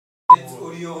It's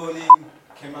audio rolling,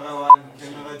 camera 1,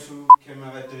 camera 2,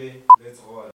 camera 3, let's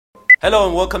roll. Hello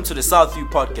and welcome to the Southview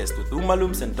Podcast with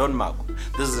Umalums and Don Marco.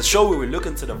 This is a show where we look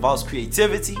into the vast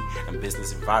creativity and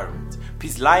business environment.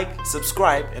 Please like,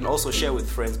 subscribe, and also share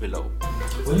with friends below.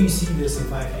 When do you see this in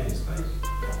 5 years? Like,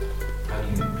 how do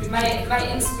you pick My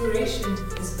inspiration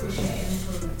is Pusha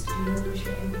Influence. Do you know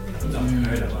Pusha Influence? I've never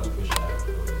heard about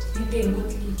Pusha. You did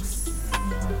good leaks.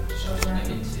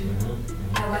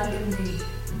 I want them there.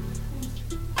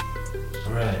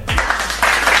 Alright.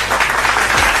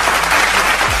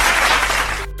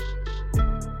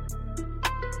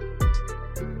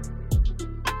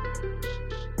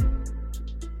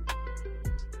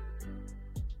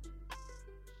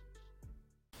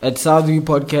 At Southview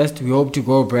Podcast, we hope to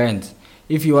grow brands.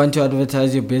 If you want to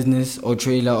advertise your business or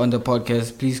trailer on the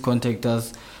podcast, please contact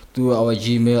us through our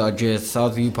Gmail address,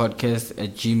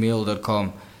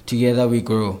 southviewpodcast@gmail.com. Together we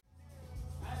grow.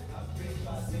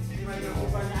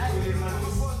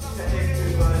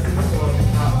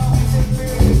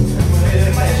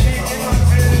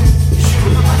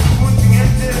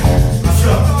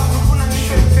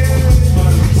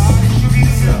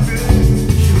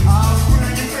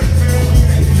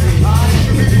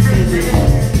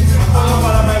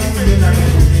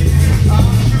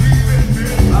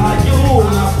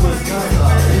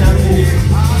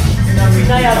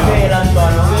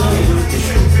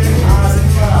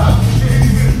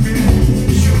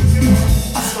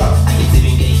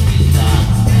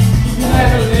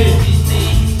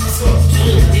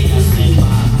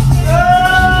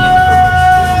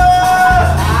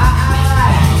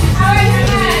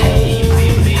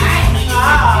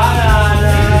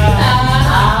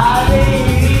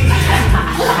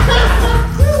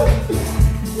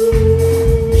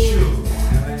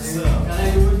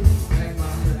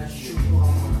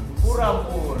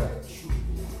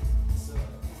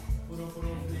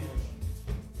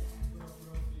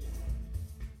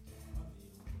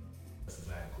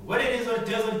 What it is or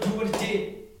doesn't do what it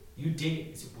did. You dig it.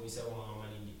 It's your boy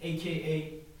Sawamalindi,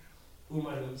 aka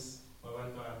Umalums.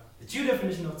 The true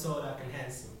definition of tall, dark, and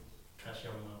handsome. Crash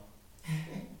your mouth.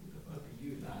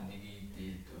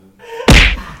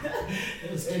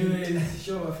 Anyways,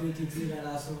 show of you to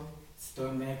also. It's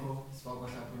Don Meko, it's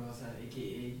Fakwashapulosa,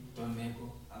 aka Don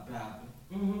Meko, Ape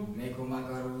Meko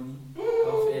Macaroni,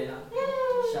 Kofela,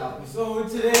 Sharp. So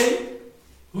today,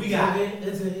 Who we got?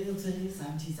 It's a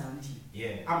Santi.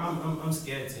 Yeah, I'm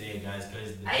scared today, guys,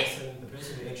 because the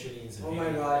person who actually interviewed. Oh my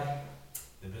god.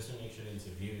 The person who actually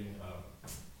interviewed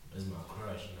is my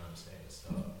crush. You know what I'm saying?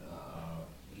 So,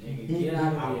 Nigga, get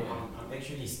out of here. I'm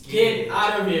actually scared. Get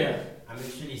out of here. I'm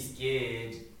actually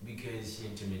scared because she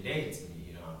intimidates me.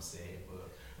 You know what I'm saying? But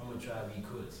I'm gonna try to be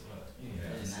cool as well. You know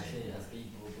what I'm saying?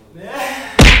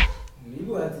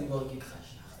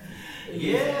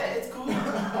 Yeah, it's cool.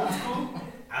 It's cool.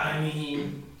 I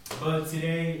mean, but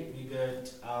today we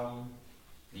got not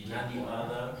the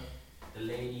other, the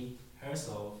lady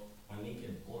herself, on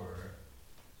Naked Aura.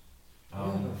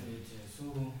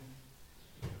 So,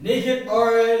 Naked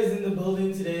Aura is in the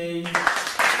building today.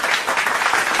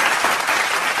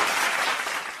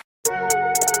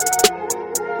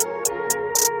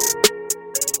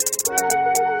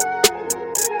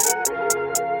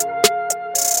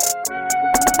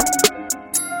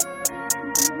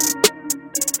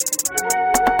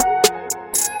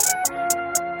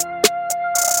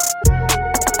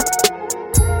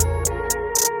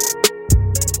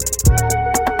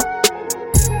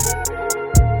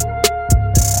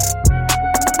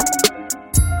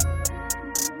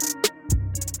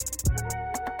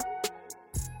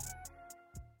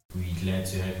 We're glad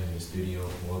to have you in the studio.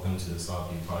 Welcome to the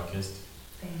Southview Podcast.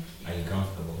 Thank you. Are you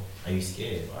comfortable? Are you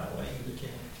scared? Why are you looking?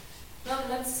 No, I'm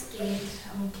not scared.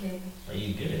 I'm okay. Are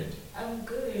you good? I'm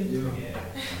good. Yeah.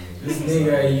 This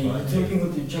nigga, you talking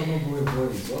with your chama boy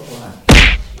bodies. What one?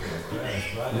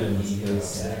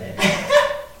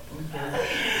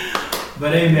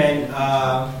 But hey man,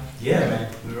 yeah man,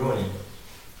 we're rolling.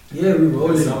 Yeah, we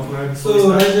rolling.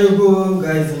 So, as you go,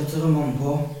 guys, let's talk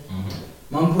Mampho.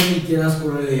 Mampho ni kila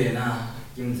skolo lena.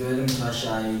 Kimzwele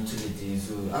mtashai utility.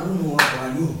 So, I don't know what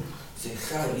I know. Say,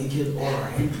 how Naked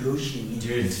Aura and lotion.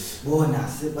 Dude, Bona,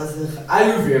 se pase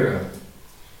aloe vera.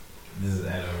 this is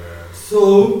aloe vera.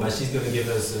 So, But she's gonna give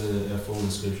us a full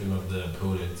description of the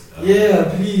product. yeah,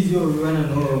 please, yo, we wanna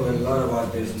know a lot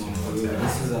about this, Mampho.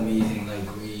 This is amazing. Like,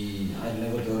 I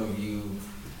never thought of you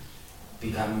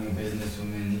becoming a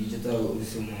businesswoman. You just thought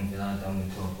someone that I'm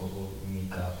top of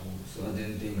makeup. So I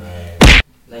didn't think,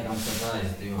 like, I'm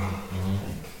surprised, yo.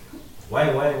 Why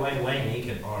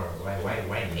naked or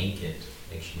why naked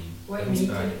actually? Why Let me Naked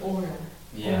start. Aura?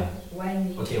 Yeah. Why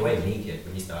naked? Okay, why naked?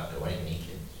 When you start, why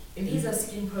naked? These are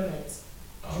skin products.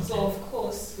 Okay. So of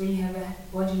course, when you have a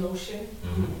body lotion,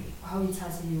 Mhm. how it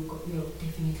has you're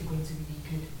definitely going to be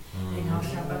naked. Mhm. And how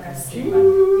Shabaka Simba,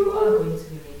 you are going to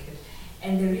be naked.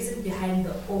 And the reason behind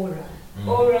the aura,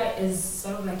 aura is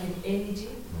sort of like an energy.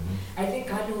 I think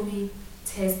Hanomi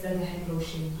tested the hand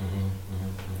lotion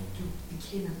to be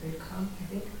clean and very calm, I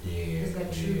think. Yeah. Is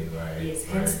that true? Yeah, right. Yes,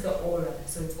 hence the aura.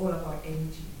 So it's all about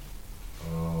energy.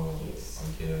 Oh. Yes.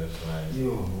 Okay, that's right.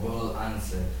 You well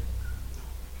answered.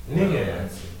 Nigga.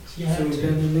 So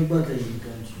then you look back at you,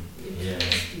 don't you? Yeah.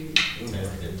 You-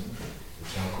 Tested.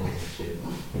 Charcoal and shit.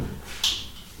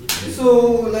 So,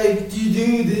 like, do you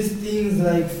do these things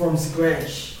like from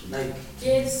scratch? Like,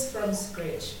 Yes, from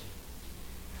scratch.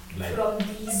 Like, From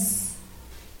these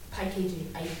packaging,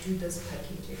 I do this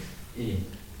packaging. yeah.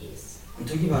 Yes. I'm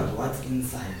talking about what's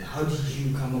inside. How did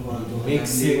you come about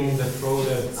mixing the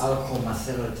products. alcohol,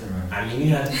 macerator? I mean,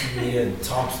 you had to be a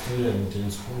top student in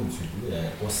school to do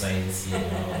that, or science, you know.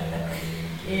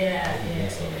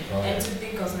 And to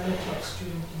think I was not a top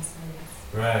student in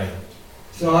science. Right.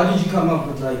 So how did you come up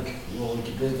with like, well,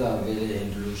 Wikipedia really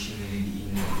and lotion really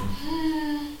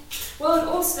in Well, it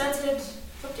all started,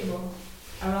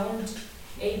 around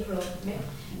April.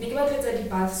 Think about the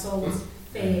bath salts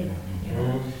fair, you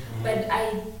know. But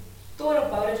I thought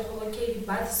about it, okay, the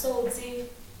bath salts,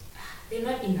 they're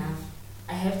not enough.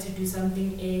 I have to do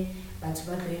something, but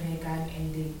what they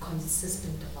and they're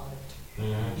consistent about it. You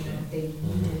know, they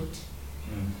need it.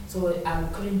 So I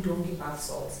couldn't do only bath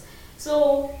salts.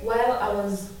 So while I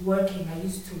was working, I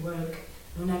used to work,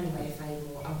 not only Wi-Fi,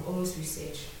 I would always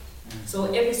research. So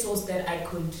every source that I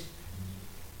could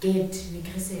get,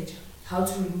 make research, how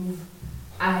to remove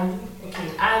alu. Okay,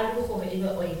 alu or either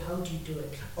oil, how do you do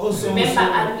it? Also, Remember,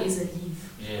 alu is a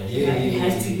leaf. Yeah. It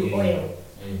has to be oil.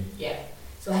 Yeah. Yeah.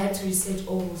 So I had to research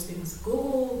all those things.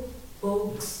 Google,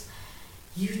 books,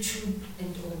 YouTube,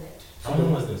 and all that. how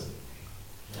long was this?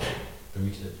 The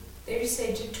research? The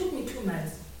research, it took me 2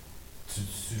 months.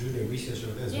 To do the research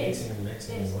of this, Yes. mixing and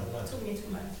mixing Yes, and it whatnot. took me 2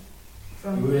 months. You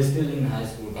From were still in high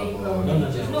school, Papa. April.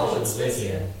 No, it's this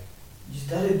year. You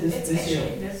started this It's this year.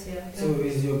 actually this year. So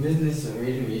is your business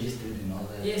already registered and all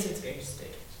that? Yes, it's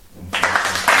registered.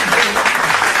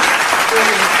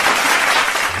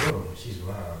 Bro, she's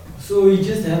wild. So you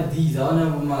just have these, I don't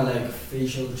have my like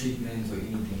facial treatments or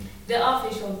anything. There are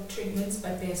facial treatments,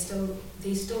 but they still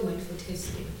wait for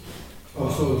testing. Oh,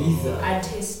 so these are I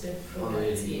tested products,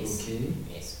 already yes. okay.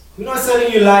 Yes. We're not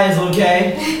selling you lies,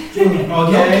 okay?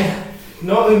 Okay?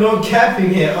 No capping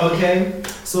here, okay?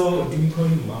 So, do we call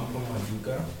you Mampho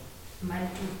Matuka?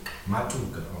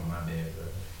 Matuka, oh my bad, bro.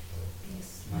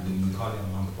 Yes. We call her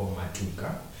Mampho Matuka.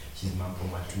 She's Mampho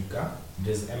Matuka.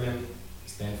 Does MM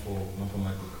stand for Mampho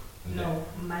Matuka? No,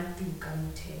 Matuka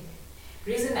Mothebe.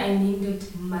 Reason I named it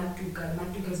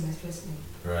Matuka is my first name.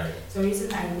 Right. So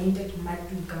reason I named it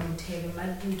Matuka Mothebe.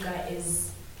 Matuka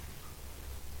is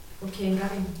okay,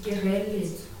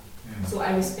 so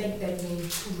I respect that name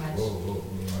too much. Whoa,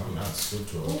 I'm not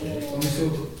Sutu, okay?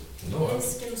 No,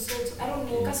 Yes, I don't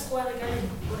know.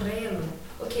 Real.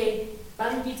 Okay,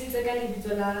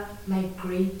 my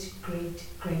great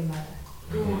grandmother.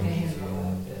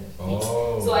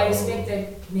 Oh. So I respect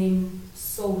that name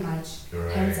so much.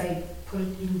 Right. Hence I put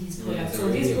it in these Yeah, products. it's So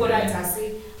a these really products brand. I say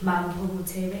Mampho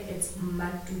Mothebe, it's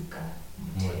Matuka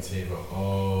Mothebe. Mothebe.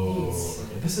 Oh. Yes.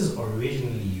 Okay. This is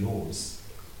originally yours.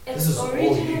 This It's is all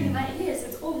originally you. mine. Yes,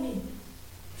 it's all me.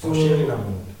 So, sharing a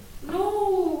mood.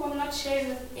 No, I'm not sharing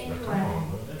with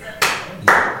anyone.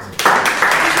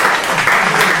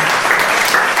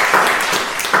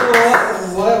 So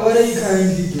what are you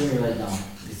currently doing right now?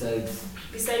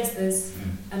 Besides this,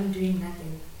 I'm doing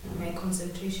nothing. My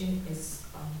concentration is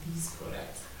on these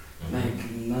products.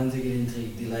 Like man's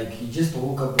getting like you just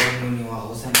woke up one morning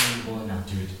or something going on.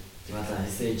 Dude. I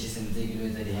say just and take it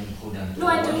with the end product. No,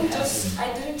 I didn't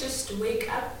just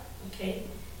wake up. Okay.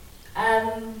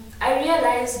 I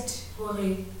realized,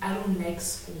 I don't like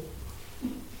school.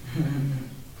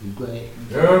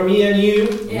 Girl, me and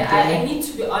you. Yeah, I need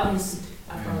to be honest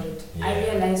about it. Yeah. I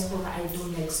realized, I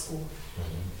don't like school.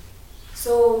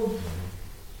 So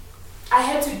I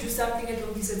had to do something at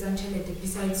home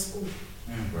besides school.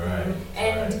 Right.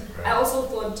 And right. I also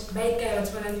thought, by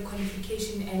the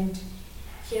qualification, and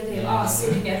here they are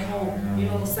sitting at home, you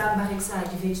know, some side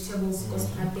vegetables,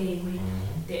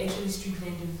 they're actually street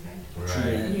vendors, right?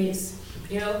 Right. Yes.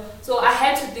 You know, so I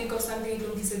had to think of something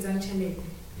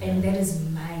and that is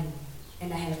mine,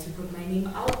 and I have to put my name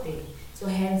out there. So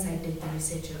hence I did the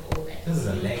research and all that. This is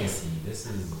a legacy. This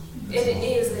It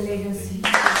is a legacy.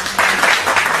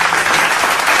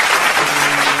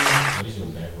 What is your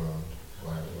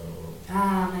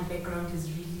background is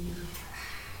really...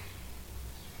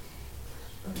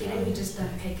 Okay, let me just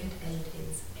unpack it as it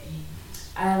is.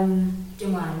 I'm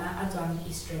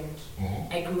East End.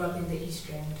 I grew up in the East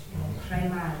End,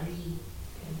 primary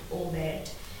and all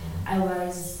that. I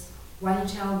was one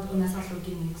child on a Safro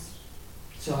Guinness.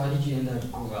 So how did you end up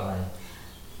Google?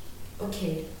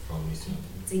 Okay. From East End.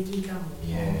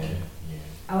 Yeah.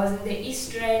 I was in the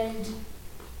East End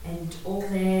and all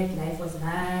that. Life was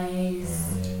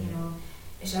nice, you know.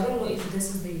 I don't know if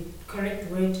this is the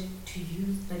correct word to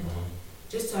use, but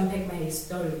just to unpack my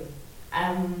story.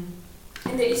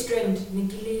 In the East End,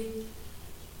 Nikili,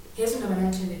 here's what I'm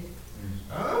it.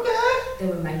 Okay. They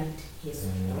were married, yes.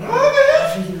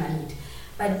 Okay. Really married.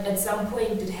 But at some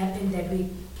point it happened that we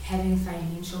having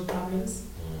financial problems,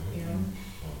 you know.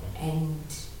 And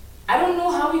I don't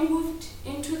know how we moved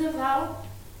into the vow,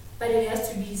 but it has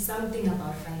to be something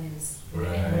about finance.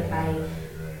 Whereby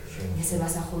yes, I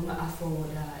was afford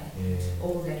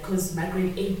all that, because my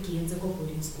grade 8 kids go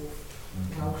boarding school,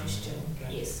 vow Christian,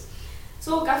 yes.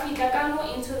 So Kafi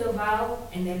Kakano into the vow,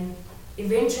 and then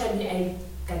eventually I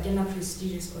got a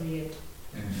prestigious oriented.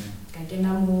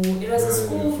 It was a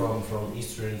school from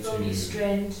Eastern from to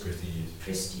Eastern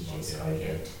prestigious.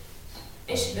 oriented.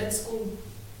 That school,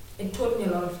 it taught me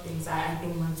a lot of things I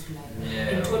don't want to lie.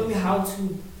 It taught me how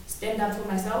to stand up for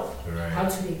myself, how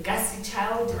to be a gassy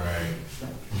child.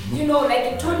 You know, like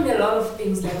it taught me a lot of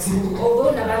things that school.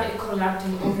 Although Naval corrupt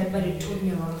and all that, but it taught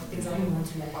me a lot of things I don't want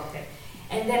to lie about that.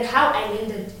 And then how I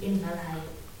landed in Valhalla.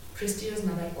 Prestigious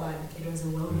Nabakwan. It was a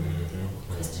well-known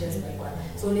prestigious Nabakwan.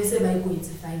 So they said Baigo it's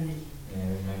finally.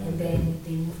 And then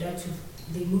they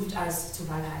moved us to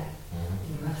Valhalla.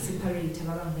 Separate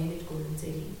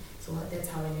so that's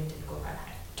how I landed to go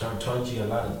Valhalla. Taught you a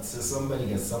lot. So somebody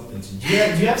got something to do. Do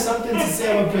you have something to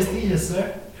say about prestigious,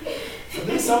 sir? I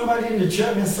think somebody in the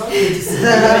church has something to say.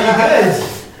 Are you good?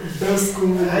 Best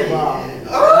school.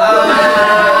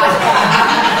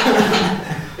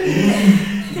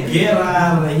 Get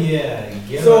out of here.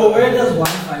 So where does one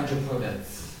find your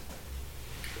products?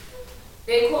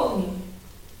 They call me.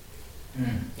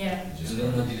 Yeah. And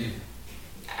then what do you do?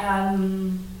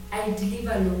 I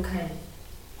deliver locally.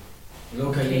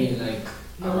 Locally, like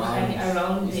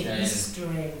around the East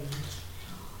End.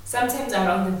 Sometimes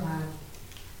around the van.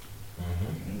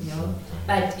 You know?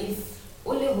 But if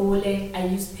Ole I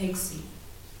use Pexi.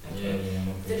 Okay.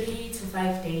 3 to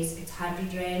 5 days it's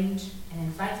 100 rand, and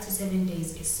then 5 to 7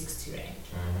 days it's 60 rand.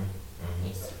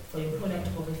 Yes. For your product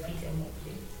over feet and more.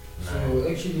 So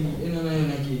actually,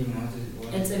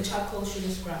 it's a charcoal sugar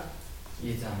scrub.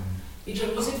 You can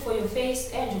use it for your face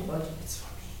and your body. It's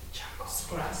for me, charcoal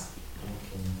scrub.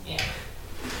 Okay. Yeah.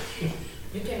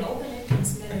 You can open it and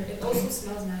smell it. It also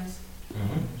smells nice.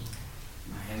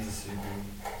 My hands are slippery.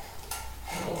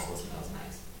 It also smells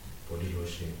nice. Body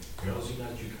lotion. Girls, you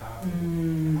got your car.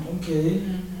 Okay.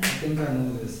 I think I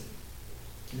know this.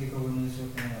 Makes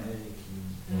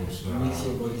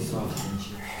your body soft and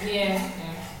shit. Yeah.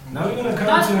 Now we're gonna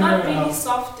come to not really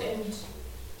soft and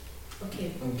okay.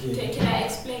 Can I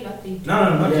explain what they do?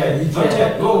 No, not yet. Not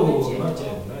yet.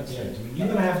 Not yet. You're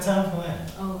gonna have time for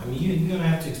that. Oh. I mean, you're gonna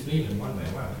have to explain it one by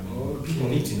one. I mean, people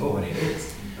need to know what it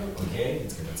is. Okay,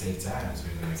 it's gonna take time, so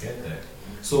we're gonna get there.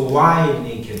 So why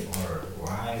naked or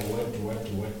why?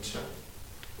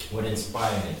 What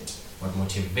inspired it? What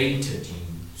motivated you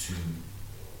to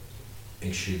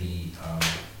actually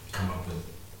come up with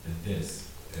this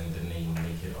and the name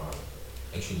Naked Art?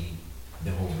 Actually,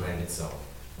 the whole brand itself.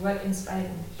 What inspired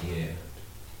me? Yeah.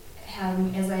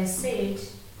 As I said,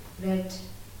 that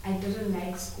I didn't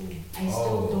like school. I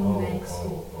still don't like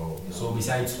school. No. So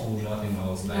besides school, nothing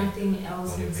else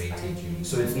motivated you.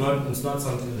 So it's not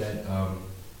something that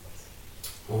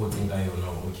think I don't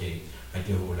know. Okay, I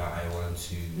want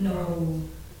to. No.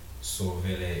 So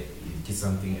really, it's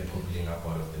something popping up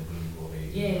out of the blue or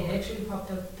it actually popped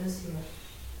up this year.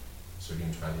 So you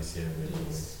can try this year, really.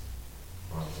 Yes.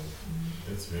 Wow,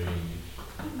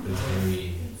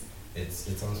 it's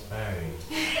inspiring.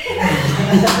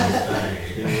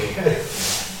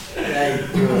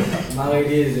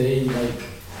 Nowadays, you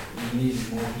need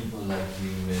more people like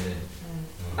you.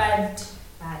 But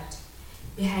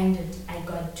behind it, I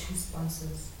got 2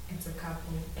 sponsors. It's a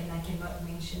couple, and I cannot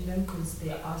mention them because they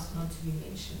asked not to be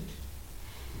mentioned.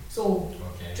 So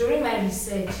during my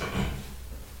research,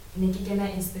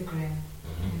 Nikikena Instagram,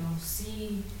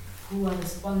 see who are the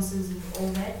sponsors and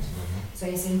all that. So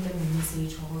I sent them a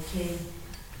message, okay,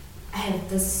 I have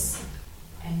this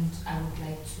and I would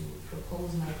like to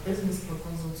propose my business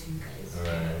proposal to you guys.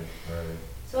 Right.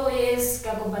 So yes,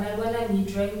 Kakobanalwana me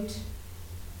joined,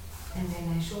 and then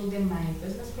I showed them my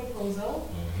business proposal,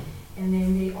 And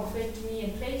then they offered me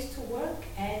a place to work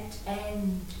at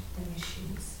and the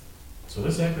machines. So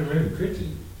this happened very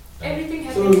quickly. Everything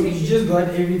So happened you quickly. just got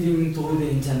everything through the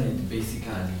internet,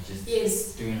 basically, just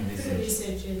Yes, doing through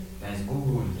research. research. Yeah. That's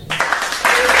Google.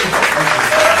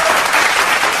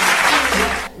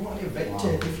 Well, you're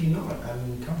vetted if you're not. I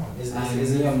mean, come on. Is I'm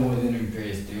it more than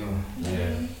impressed, yo.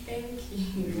 Yeah. Thank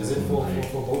you. Is it for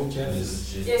both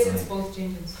genders? Yes, it's both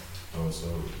genders. Oh, so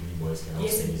you boys can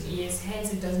Yes, also it, use it. yes.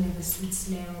 Hence, it doesn't have a sweet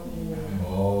smell or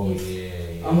Oh, Yes.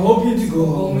 yeah. I'm hoping to go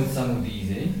home with some of these,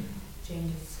 eh?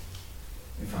 genders.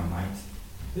 If I might.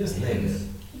 This nigga.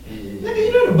 Nigga,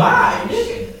 you don't buy,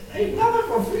 nigga. Ain't nothing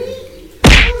for free.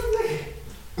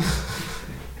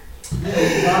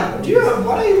 Do you have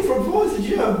money? You propose? Did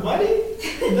you have money?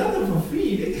 Nothing for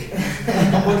free,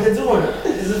 nigga. What they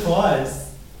doing? Is it for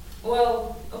us?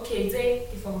 Well, okay, say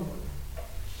if I'm.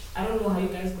 I don't know how you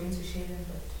guys are going to share them,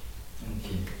 but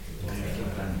Okay.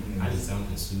 I need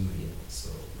something soothing, so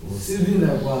we'll see. Soothing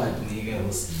like what, nigga?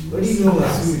 We'll see. What do you know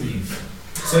about soothing?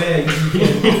 So yeah, you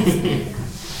can.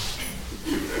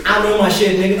 I know my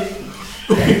shit, nigga.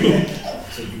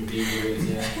 So you big words,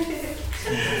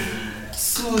 yeah.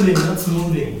 Soothing, not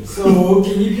smoothing. So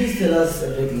can you please tell us a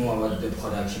bit more about the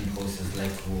production process,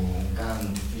 like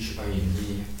to fish oil,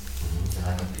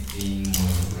 like a picking,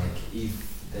 like if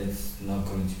that's not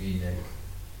going to be like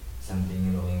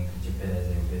something you're going to jeopardize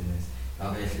your business.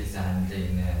 Obviously,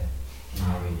 something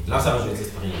Last time I was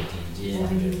just playing all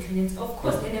the ingredients. Of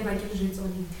course, they never give you all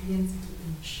the ingredients.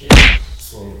 shit.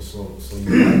 So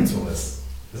you lied to us.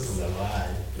 This is a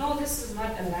lie. No, this is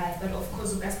not a lie, but of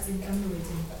course, you guys still come with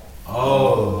it.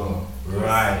 Oh,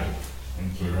 right.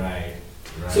 Okay. Right.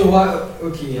 So what?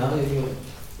 Okay, how do you?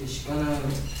 It's gonna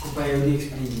compare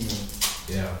explain,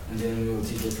 Yeah. and then we'll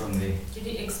take it from there. Did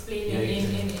you explain Yeah,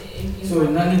 in So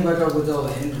nothing but with our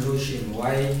hand lotion.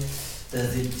 Why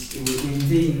does it?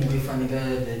 In the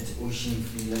Fanica that ocean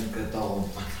feel like a dog?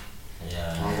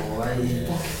 Yeah. Why?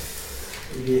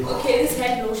 Yeah. Okay, this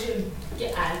hand lotion,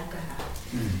 get alcohol,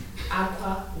 Mm.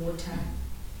 aqua, water.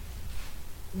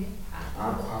 Yeah?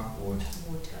 Aqua water.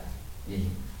 Water. Yeah.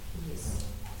 Yes.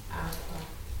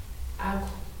 Aqua.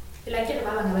 Like the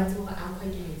mama ngabathi aqua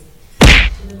is.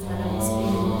 So that's what I'm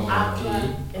explaining. Aqua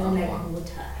okay. is like Aqua.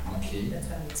 water. Okay. That's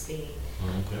what I'm explaining.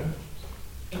 Okay.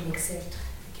 And except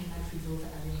I cannot reveal the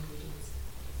other ingredients.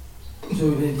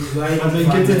 So that is why. But then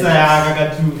get it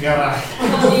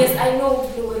Oh yes, I know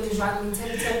what is wrong.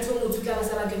 Tell to tla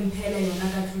ba ke mphela yona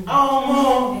ka tlung.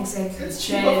 Oh, Exactly. It's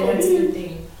cheaper for That's me. the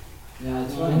thing. Yeah,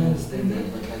 it's fine. I understand that,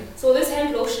 but like. So this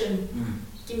hand lotion, Mm.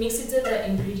 you mix it with the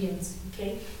ingredients,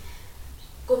 okay?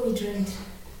 Go me drink.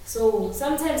 So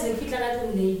sometimes I feel like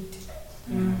I'm late,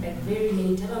 like very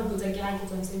late. I don't put a guy on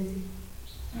something.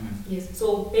 Yes.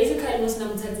 So basically, most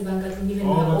namutati banka even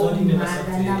Oh, my but own only never mother,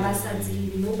 said never it.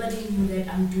 said nobody knew that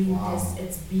I'm doing Wow. this.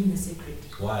 It's been a secret.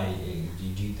 why? Do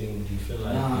you feel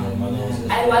like Nah, your mother was?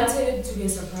 nah. I wanted it to be a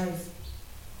surprise.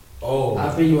 Oh.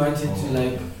 After you wanted to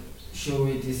like show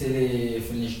it, you say the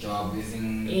finished job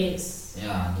using. Yes.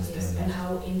 Yeah, I Yes. understand And that.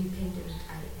 how independent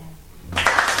I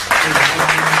am.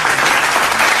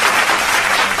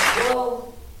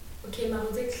 Well, okay, mama,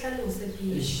 take close at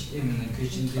me. Ish, even the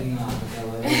Christian thing now, but I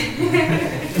was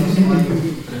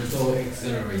so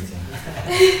exhilarating.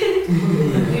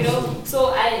 You know, so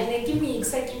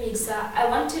I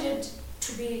wanted it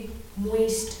to be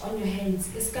moist on your hands.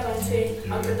 It's kind of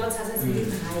after that has really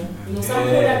dry. You know, some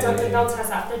products after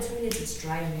that after 2 minutes it's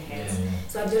dry on your hands.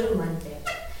 So I didn't want that.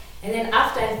 And then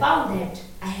after I found that,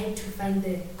 I had to find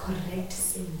the correct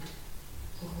scent.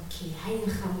 Okay,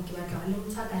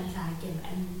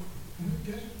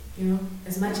 you know,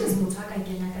 as much as Mutaka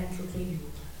again, I can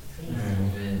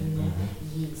you know,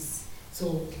 yes.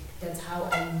 So that's how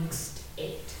I mixed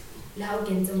it. How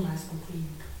can the mask clean?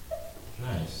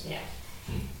 Nice. Yeah.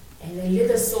 And then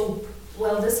little soap.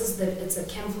 Well, it's a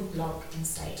camphor block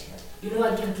inside here. You know,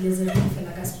 I get glycerin for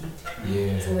like a speed.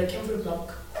 Yeah. So the camphor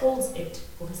block holds it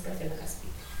for his cafe like a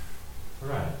speed.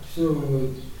 Right. So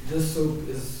this soap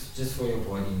is just for your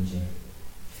body in gym.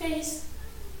 Face,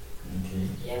 Okay.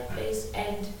 yeah, face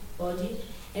and body.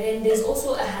 And then there's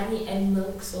also a honey and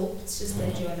milk soap. It's just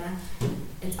that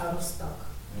it's out of stock.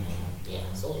 Yeah,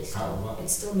 so it's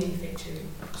still manufacturing.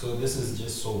 So this is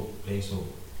just soap, plain soap.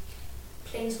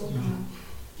 Plain soap.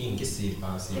 It's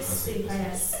Seba.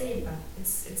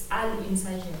 It's alu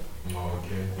inside here. Oh,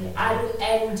 okay. Yeah, alu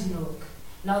and milk.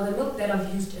 Now the milk that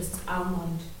I've used is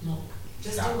almond milk.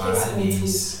 Just in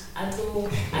case I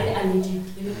told allergic,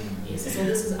 you know. Yes, so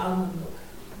this is almond milk.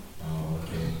 Oh,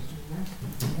 okay.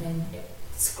 And then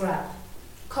scrub.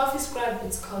 Coffee scrub,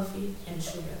 it's coffee and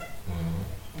sugar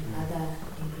and other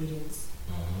ingredients.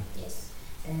 Yes.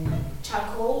 And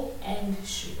charcoal and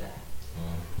sugar.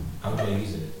 How do I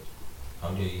use it? How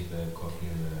do you use the coffee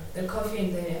and The coffee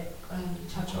and the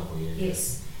charcoal. charcoal? Yeah.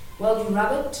 Yes. Well, you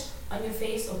rub it on your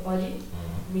face or body.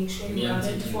 Make sure you Yeah, I'm rub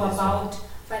it taking for this about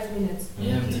 5 minutes.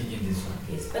 Yeah, I'm taking this one.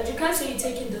 Yes, but you can't say you're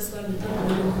taking this one without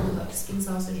knowing how the skin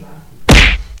sausage are.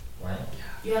 Why?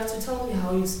 You have to tell me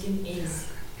how your skin is.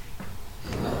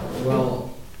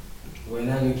 Well, when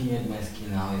I'm looking at my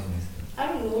skin, how is my skin? I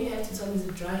don't know, you have to tell me is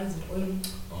it dry, is it oily?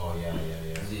 Oh yeah.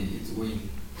 It's oily.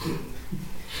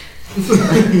 It's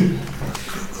oily.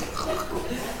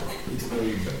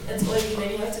 It's oily,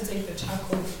 then you have to take the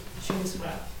charcoal sugar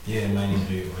scrub. Yeah, mine is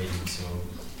very oily, so.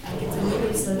 Like it's a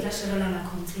little circulation on a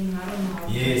container, I don't know how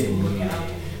Yeah. to work it out.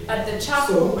 But the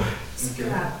charcoal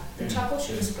scrub, the charcoal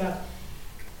sugar scrub,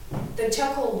 the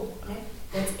charcoal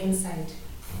that's inside,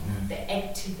 the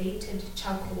activated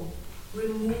charcoal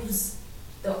removes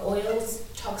the oils,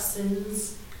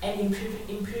 toxins, and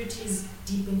impurities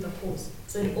deep in the pores.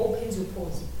 So it opens your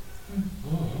pores.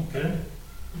 Okay.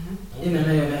 In an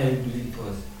eye, I bleed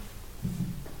pause.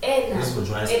 And This will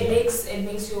dry it skin.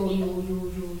 makes your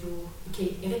okay,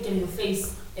 if in your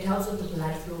face, it helps with the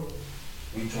blood flow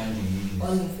Which one do you use?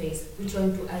 on your face. Which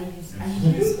one do I use? I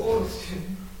use all of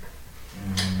them.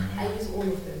 I use all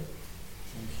of them.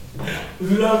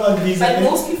 But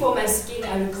mostly for my skin,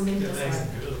 I recommend this one.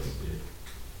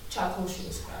 Charcoal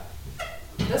sugar scrub.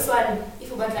 This one, if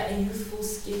you want like a youthful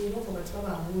skin, you know, for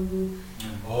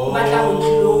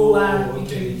you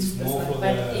can use this one.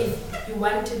 But if you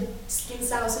wanted skin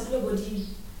cells, body,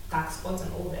 dark spots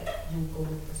and all that, you go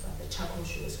with this one, the charcoal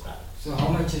sugar scrub. So how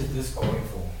much is this going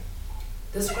for?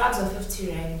 The scrubs are 50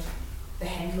 rand. The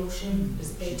hand lotion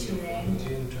is 30 rand.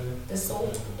 The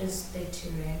salt is 30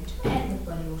 rand. And the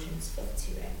body lotion is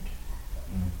 50 rand.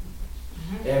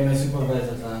 Yeah, my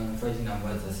supervisor is fighting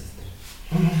numbers assistant.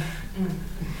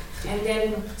 And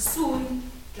then soon,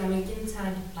 I'm making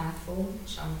inside bathroom,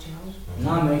 shower gel.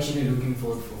 Now I'm actually looking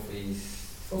forward for face.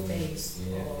 For face.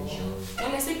 Yeah, facials.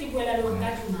 When I say people are looking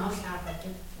at you now,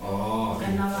 Oh,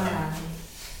 okay.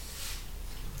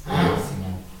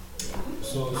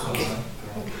 So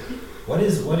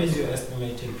what is your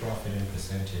estimated profit in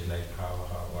percentage? Like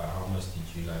how much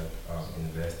did you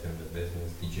invest in the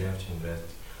business? Did you have to invest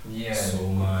so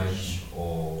much,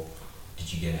 or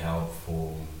did you get help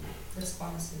from the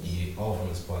sponsors? All from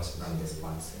the sponsors. From the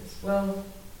sponsors. Well,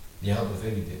 they helped with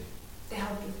everything. They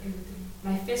helped with everything.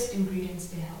 My first ingredients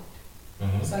they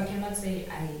helped. So I cannot say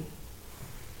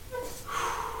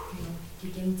you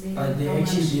can say. But they're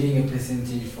actually getting a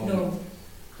percentage from. No.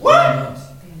 What? They're not.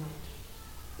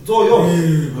 It's all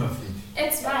yours.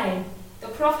 It's mine. The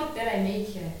profit that I make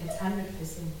here, it's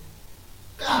 100%.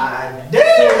 God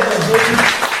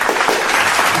damn!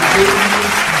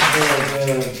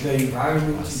 The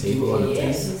environment to do all of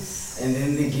Yes. this, and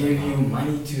then they give you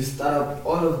money to start up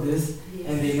all of this,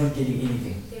 and they're not getting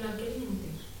anything. They're not getting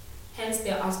anything. Hence,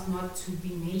 they asked not to be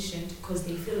mentioned because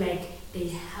they feel like they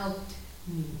helped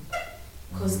me.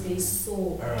 Because they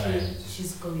saw, okay,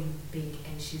 she's going big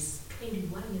and she's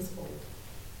 21 years old.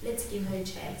 Let's give her a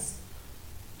chance.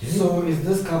 So is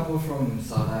this couple from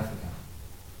South Africa?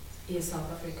 Yes, South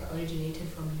Africa, originated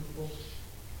from Mampho.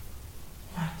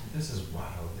 What? This is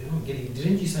wild. They don't get it.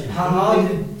 Didn't you say? How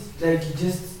did you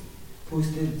just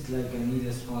posted like I need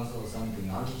a sponsor or something?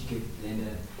 How did you get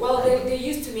blended? Well, they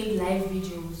used to make live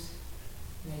videos.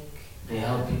 Like They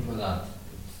help people out.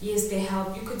 yes, they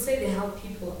help. You could say they help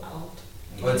people out.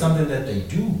 But it's something that they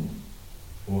do.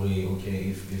 Or if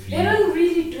you. They don't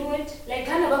really do it. Like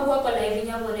kind of work on live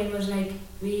when it was like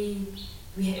we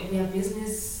are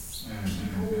business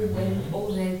people and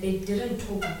all that. They didn't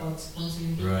talk about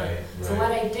sponsoring people. Right. So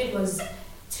what I did was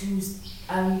to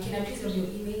can I please have your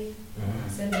email?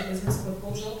 Send a business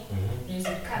proposal. And I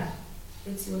said, come,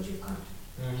 let's see what you've got.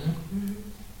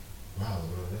 Wow,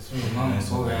 bro, that's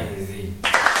Mampho guy is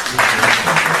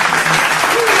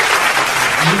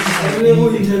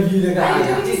I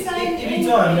didn't sign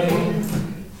anything.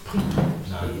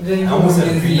 I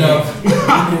wasn't free love.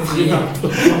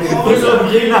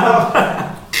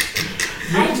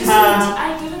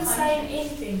 I didn't sign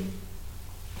anything.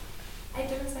 I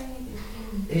didn't sign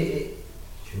anything.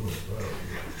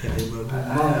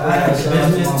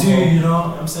 Business too, you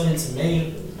know. I'm saying it's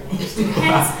made.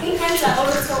 Hence, I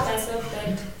always tell myself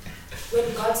that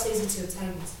when God says it's your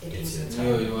time, it is your time.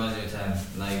 No, it was your time.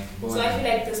 Like, boy, So I feel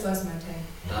like this was my time.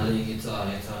 darling, it's all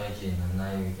okay. And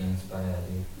now you can inspire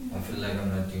you. I feel like I'm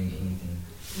not doing anything.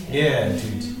 Yeah,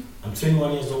 dude. I'm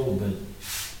 21 years old, but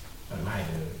I'm not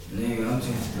good. Nigga, I'm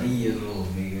 23 years old,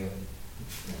 nigga.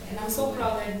 And I'm so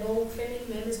proud that no family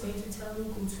member is going to tell me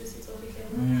go to sit over here.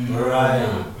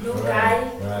 Right. No Right, guy,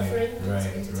 right, friend is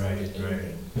right, going to tell right, me right.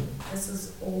 anything. This is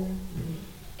all me.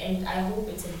 And I hope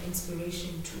it's an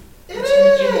inspiration to It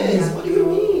is. What do you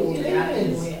mean? It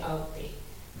is. boy out there.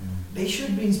 They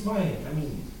should be inspired. I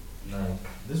mean, Like,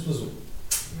 this was,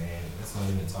 man, let's not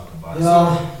even talk about it.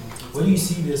 yeah. So, where do you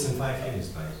see this in 5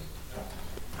 years? Like,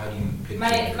 how do you picture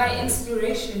My it?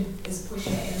 inspiration is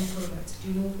Pusha M product. Do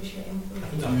you know Pusha M I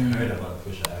product? think I've heard about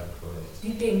Pusha App products.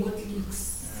 You think good leaks.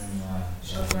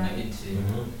 Shop right.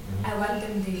 I want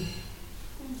them there.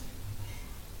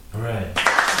 Alright.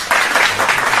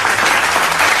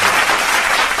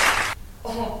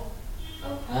 Oh,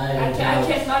 I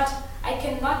I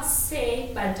cannot say,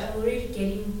 but I'm already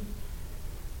getting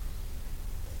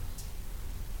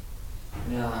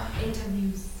Yeah.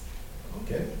 interviews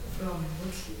Okay. from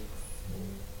Woodley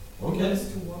who Okay. wants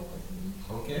to work with me,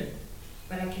 Okay.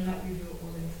 but I cannot reveal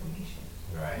all the information.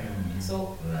 Right. So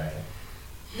Right.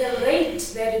 the rate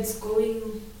that it's going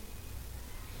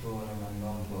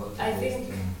I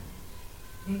think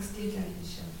next year can be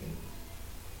something.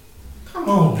 Come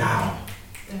on now.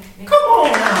 Next Come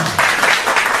on now.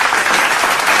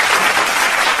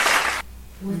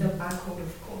 with the barcode,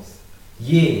 of course.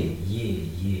 Yeah.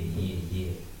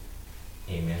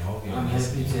 Hey man, hope you're I'm happy to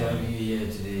listening. have you here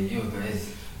today, you guys.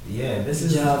 Yeah, this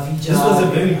Feature was a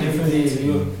very different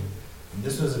you.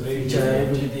 This was a very Feature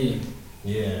different. every day.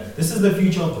 Yeah, this is the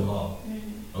future of the law.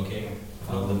 Okay,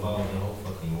 of the law, the whole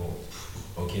fucking world.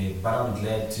 Okay, but I'm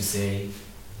glad to say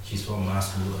she's from my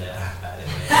school.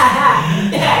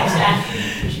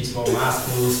 She's from my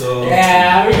school, so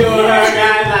Yeah, we do her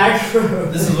guys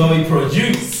like. this is what we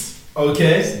produce.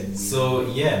 Okay, so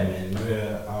yeah, man,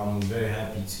 we're very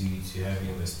happy to have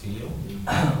you in the studio.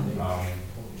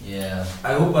 Yeah.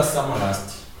 I hope our summer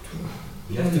lasts.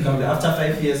 You have to come there after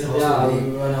 5 years. Yeah,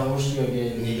 we wanna host you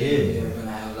again. Yeah. We're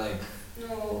gonna have like.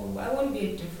 No, I won't be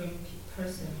a different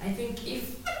person. I think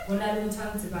if when I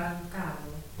return to Bangkok,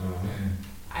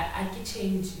 I could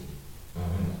change.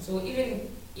 So even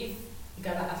if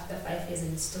gather after 5 years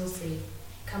and still say,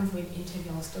 come for an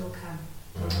interview, I'll still come.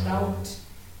 Without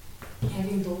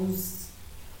having those,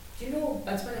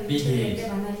 that's what I Big usually heads.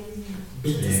 snacks.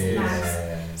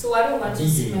 Yeah. So I don't want to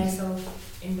Big see heads. myself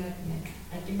in that manner.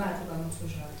 I think I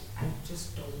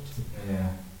just don't. Yeah.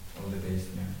 All the best,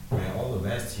 man. Man, all the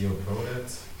best to your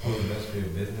product, all the best for your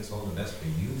business, all the best for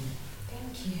you.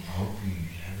 Thank you. I hope you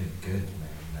have it good,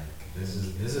 man. Like this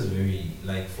is very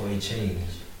like for a change.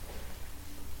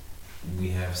 We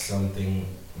have something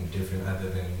different other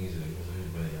than music.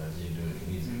 Everybody else you doing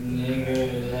music.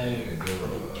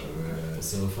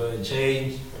 So for a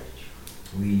change,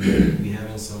 we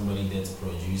having somebody that's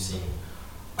producing.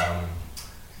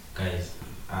 Guys,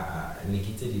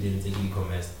 Nikita didn't take me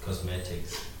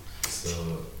cosmetics,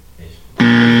 so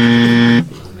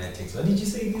cosmetics. What did you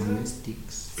say?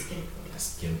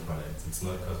 Skin products. It's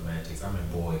not cosmetics. I'm a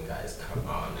boy, guys. Come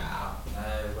on now.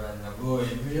 Boy.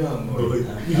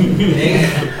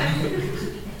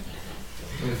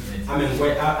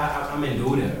 I'm a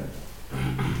daughter.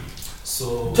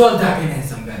 So. Don't tap in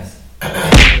handsome guys.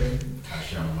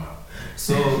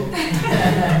 So.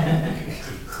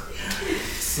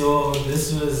 So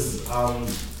this was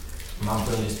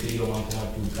Mampho in the studio,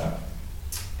 Mampho,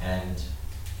 and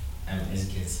as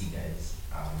you can see, guys,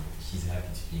 she's happy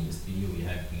to be in the studio. We're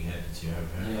happy to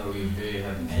have her. Yeah, we're very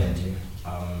happy to And have you.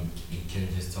 you can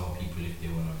just tell people if they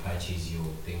want to purchase your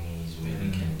thingies, where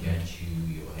they can get you,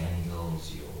 your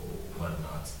handles, your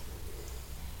whatnot.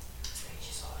 Stage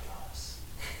is all yours.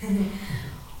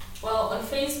 Well, on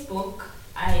Facebook,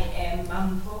 I am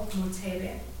Mampho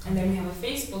Mothebe, and then we have a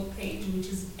Facebook page which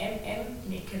is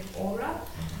Naked Aura.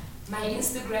 My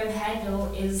Instagram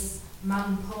handle is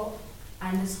Mampho_Duki.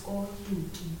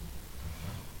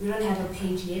 We don't have a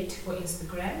page yet for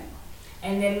Instagram.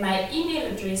 And then my email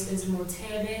address is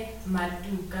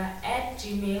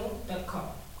mothebemaduka@gmail.com.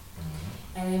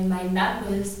 And then my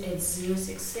numbers is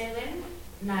 067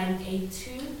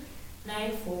 982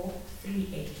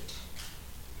 9438.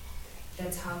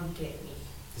 That's how you get me.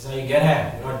 That's how you get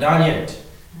her. You're not done yet.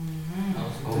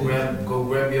 Go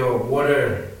grab your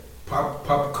water,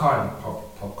 popcorn.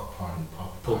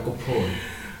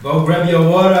 Go grab your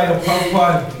water, your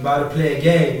popcorn. You about to play a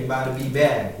game. You about to be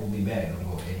back. We'll be back. Don't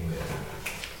go anywhere.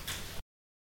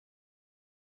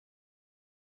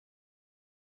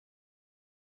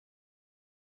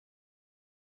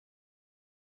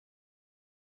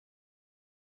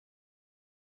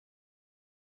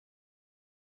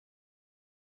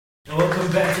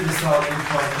 Welcome back to the South End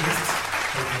Podcast.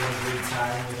 Hope you had a great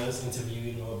time with us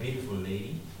interviewing our beautiful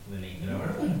lady, the Naked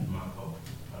Aura, Mampho.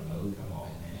 Hello, come on,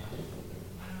 man. You know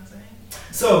what I'm saying?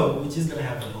 So, we're just gonna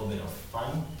have a little bit of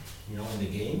fun, in the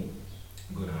game.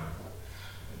 We're gonna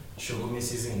show me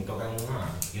season talking,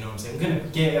 you know what I'm saying? We're gonna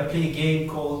play a game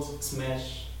called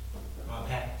Smash or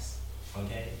Pass.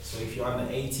 Okay? So if you're under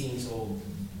 18, so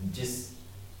just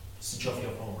switch off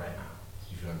your phone right now.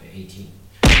 If you're under 18.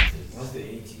 What's the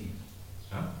 18?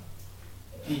 Huh?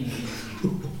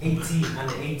 18,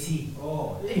 under 18.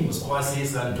 Oh, he was quite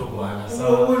serious and talk about it.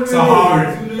 So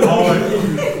hard.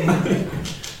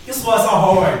 This was so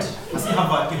hard. I see how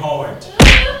about the hard.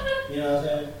 You know what I'm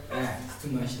saying? It's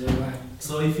too much there, right?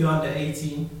 So if you're under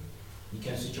 18, you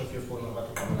can switch off your phone number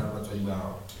to come over 20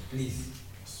 hours. Please.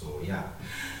 So yeah.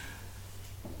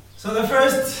 So the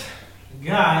first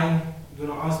guy I'm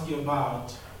gonna ask you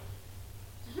about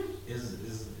is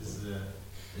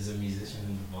a musician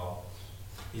involved.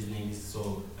 His name is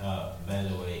by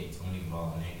the way, it's only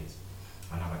involved niggas.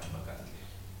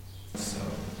 So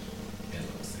here's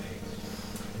what I'm saying.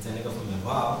 It's a nigga from the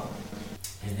bar.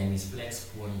 His name is Flex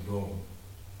Dome.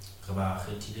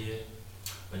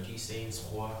 What you say in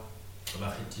Squaw?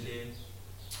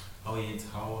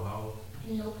 How?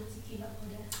 In no particular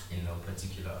order. In no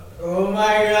particular order. Oh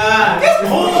my god! It's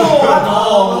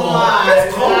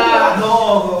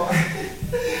cold!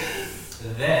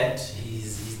 That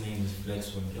his name is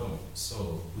Flex Dome.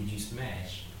 So would you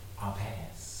smash or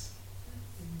pass?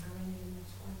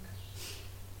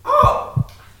 Oh!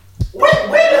 Wait a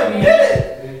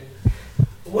minute!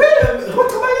 What am I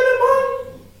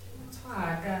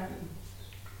gonna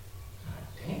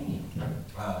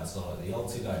Dang. So the old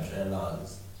two got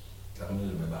dreadlocks. I'm a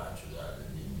little bit about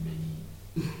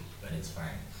you, but it's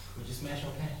fine. Would you smash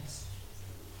or pass?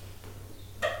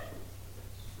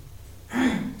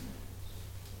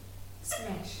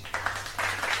 Smash.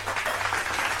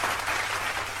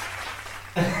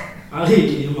 I hate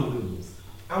you, my lose.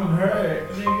 I'm hurt,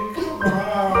 nigga. Come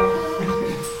on.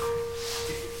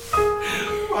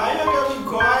 Why you gotta be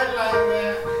quiet like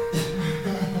that?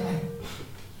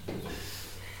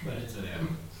 But it's whatever.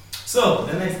 So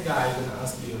the next guy I'm gonna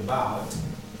ask you about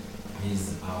is his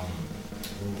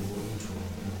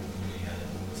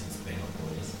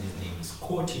name is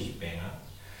Cortish Banger.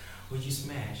 Would you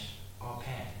smash or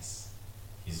pass?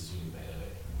 He's Zulu, by the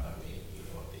way. I mean, you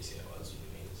know what they say about Zulu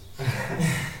niggas.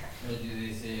 What do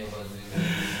they say about this?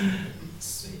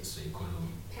 Say Kolum.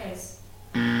 Pass.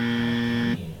 Yeah.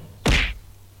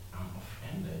 I'm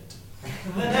offended.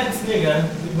 The next nigga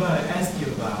we're gonna ask you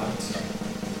about is a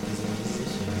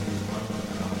musician who's one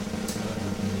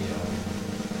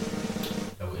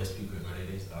of the SP group, what it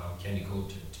is, Kenny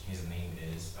Coated. His name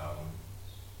is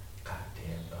God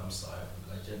damn, I'm sorry, I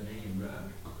forgot your name, bro.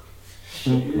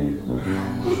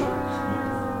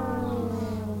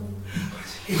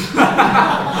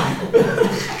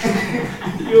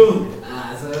 You.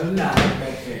 So I'm not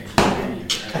back there.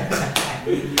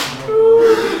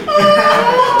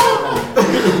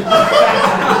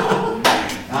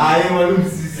 Eu maluco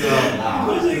se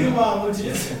What's your name, mom? What's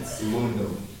your Mundo.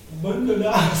 Mundo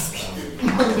Dask.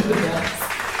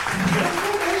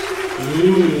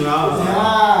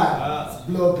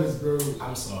 Bloppers, bro.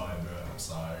 I'm sorry, bro. I'm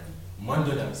sorry.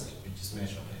 Mundo Dask. You just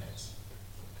smash your hands.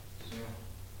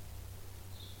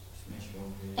 Smash your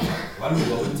face. Why do you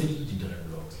want to take the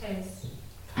dreadlocks? Pass.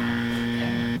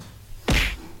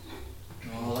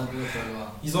 No, I'll do it for a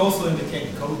while. He's also in the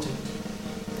Kenny Coated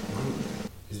group.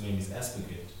 His name is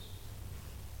Aspigate.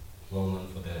 Well known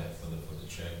for the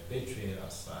track Betrayed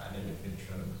Outside. Let me finish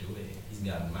trying to do it. He's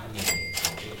got money, so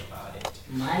think about it.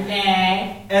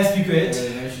 Money. Aspigate.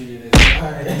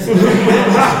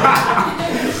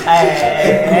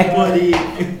 Hey, buddy.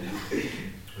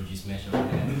 Would you smash your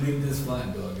hand? You make this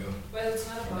fun, dog, yo. Well, it's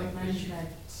not about money, but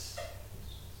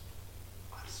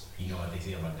You know what they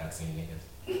say about ducks and niggas?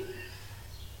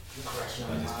 You crush your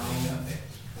I just put it out mouth. there.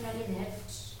 when I did that,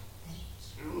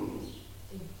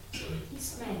 he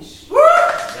smashed.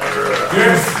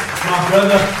 Yes, my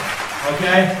brother.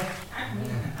 Okay.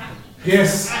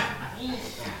 Yes.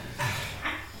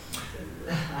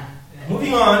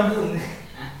 Moving on.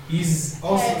 He's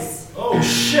also. Yes. Oh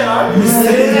shit! I was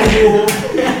saying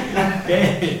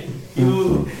hey,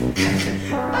 you.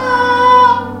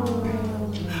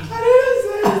 I didn't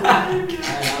say it.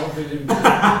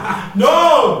 No.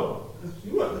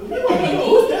 You want to know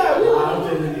who's that?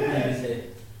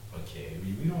 Okay, we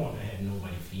don't want to have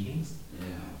nobody feelings.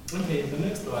 Yeah. Okay, the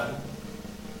next one.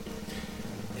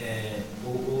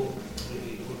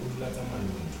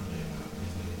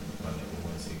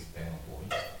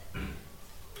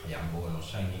 I'm going on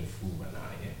shiny food right now,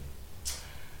 yeah.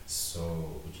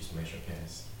 So, would you smash your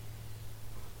pants?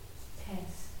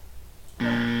 Pass.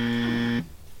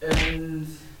 And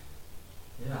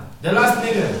The last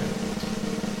nigga.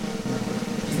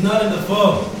 He's not in the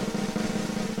phone.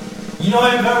 You know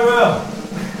him very well.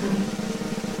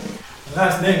 The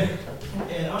last nigga.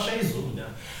 And I'll show you zoom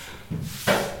down.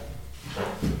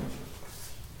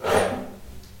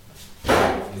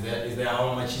 Is that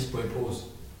how my cheese boy pose?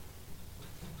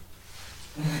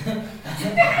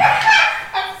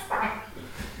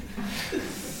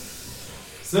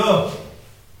 So,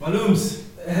 Malooms.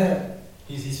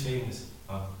 He's famous.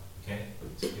 Okay,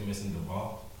 he's famous in the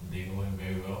bar. They know him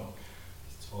very well.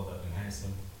 He's tall up and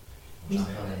handsome.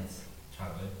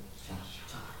 Chocolate.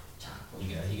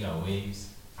 He got waves.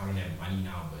 I don't have money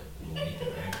now, but we'll make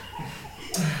it back.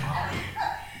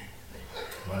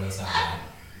 What else I got?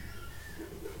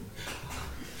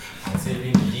 I said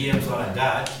in the DM's what I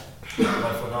got,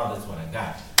 but for now that's what I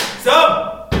got.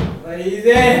 So, What is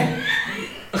it?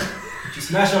 you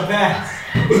smash your pants.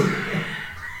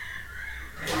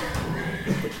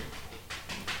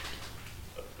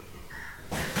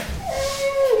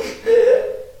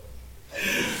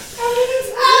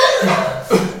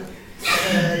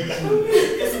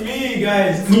 It's me,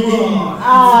 guys.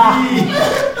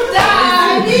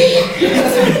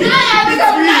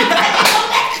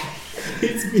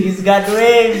 It's me. He's got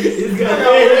waves. It's got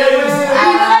waves.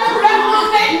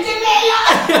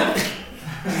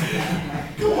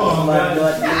 Come on, man.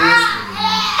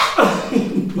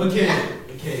 Okay.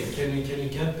 Can we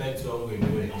get back to what we're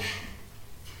doing?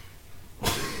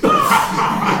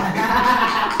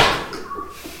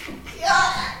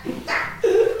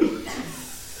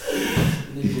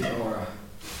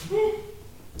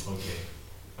 Okay.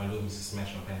 My room is to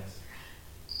smash my pants.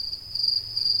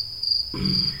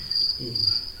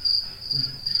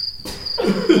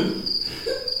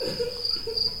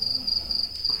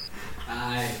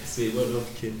 I say what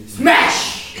of kidding.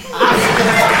 Smash!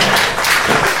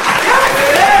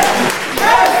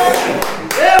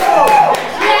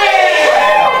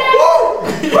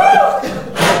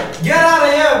 Get out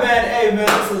of here, man. Hey, man,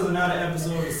 this was another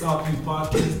episode of the South View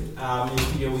Podcast. In the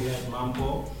studio we have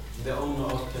Mampho, the owner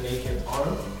of the Naked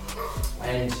Art.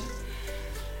 And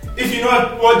if you're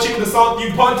not watching the South View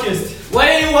Podcast, What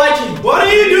are you watching? what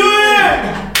are you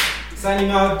doing?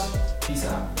 Signing out. Peace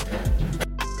out.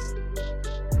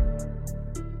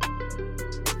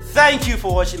 Thank you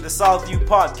for watching the Southview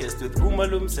Podcast with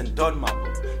Umalooms and Don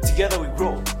Mampho. Together we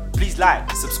grow. Please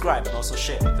like, subscribe, and also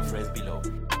share with the friends below.